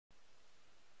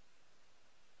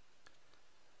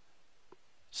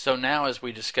So now as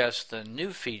we discuss the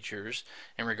new features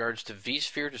in regards to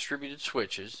vSphere distributed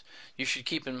switches, you should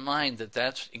keep in mind that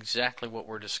that's exactly what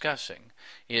we're discussing,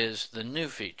 is the new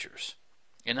features.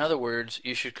 In other words,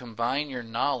 you should combine your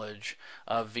knowledge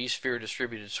of vSphere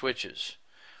distributed switches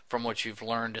from what you've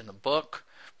learned in the book,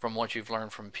 from what you've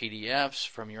learned from PDFs,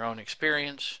 from your own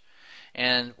experience,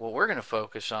 and what we're going to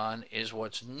focus on is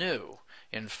what's new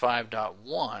in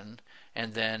 5.1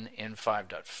 and then in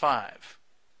 5.5.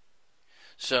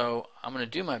 So I'm going to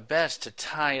do my best to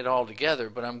tie it all together,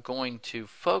 but I'm going to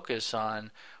focus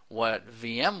on what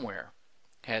VMware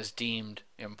has deemed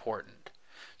important.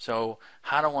 So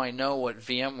how do I know what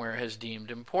VMware has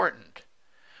deemed important?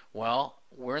 Well,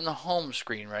 we're in the home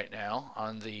screen right now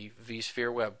on the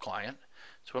vSphere web client.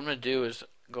 So what I'm going to do is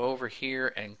go over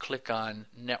here and click on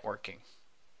networking.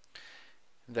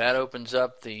 That opens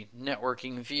up the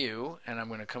networking view, and I'm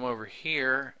going to come over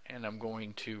here and I'm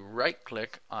going to right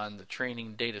click on the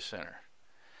training data center,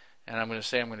 and I'm going to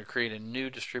say I'm going to create a new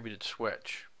distributed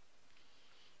switch.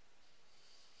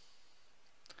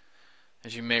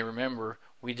 As you may remember,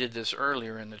 we did this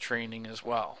earlier in the training as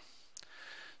well.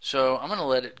 So I'm going to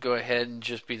let it go ahead and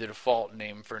just be the default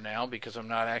name for now because I'm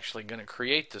not actually going to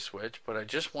create the switch, but I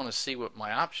just want to see what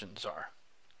my options are.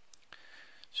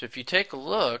 So if you take a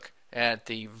look at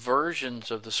the versions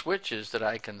of the switches that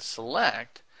I can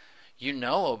select, you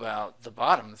know about the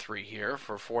bottom three here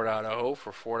for 4.0,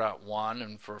 for 4.1,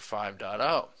 and for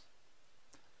 5.0.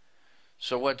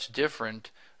 So what's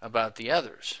different about the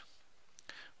others?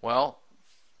 Well,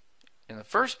 in the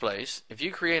first place, if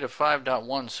you create a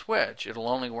 5.1 switch, it'll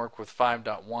only work with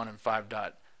 5.1 and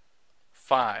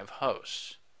 5.5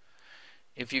 hosts.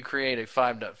 If you create a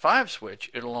 5.5 switch,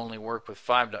 it'll only work with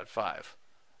 5.5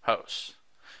 hosts.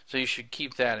 So you should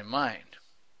keep that in mind.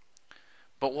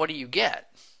 But what do you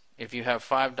get if you have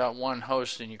 5.1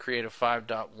 hosts and you create a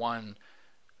 5.1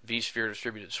 vSphere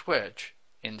distributed switch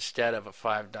instead of a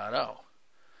 5.0?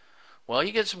 Well,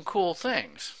 you get some cool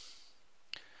things.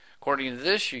 According to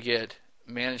this, you get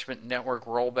management network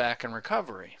rollback and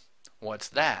recovery. What's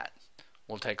that?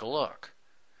 We'll take a look.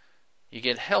 You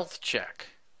get health check.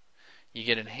 You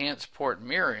get enhanced port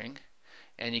mirroring,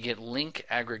 and you get link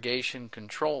aggregation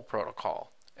control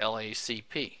protocol,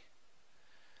 LACP.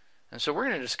 And so we're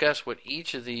going to discuss what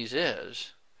each of these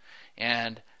is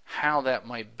and how that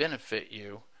might benefit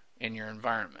you in your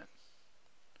environment.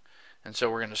 And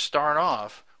so we're going to start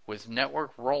off with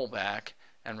network rollback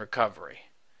and recovery.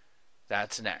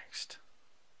 That's next.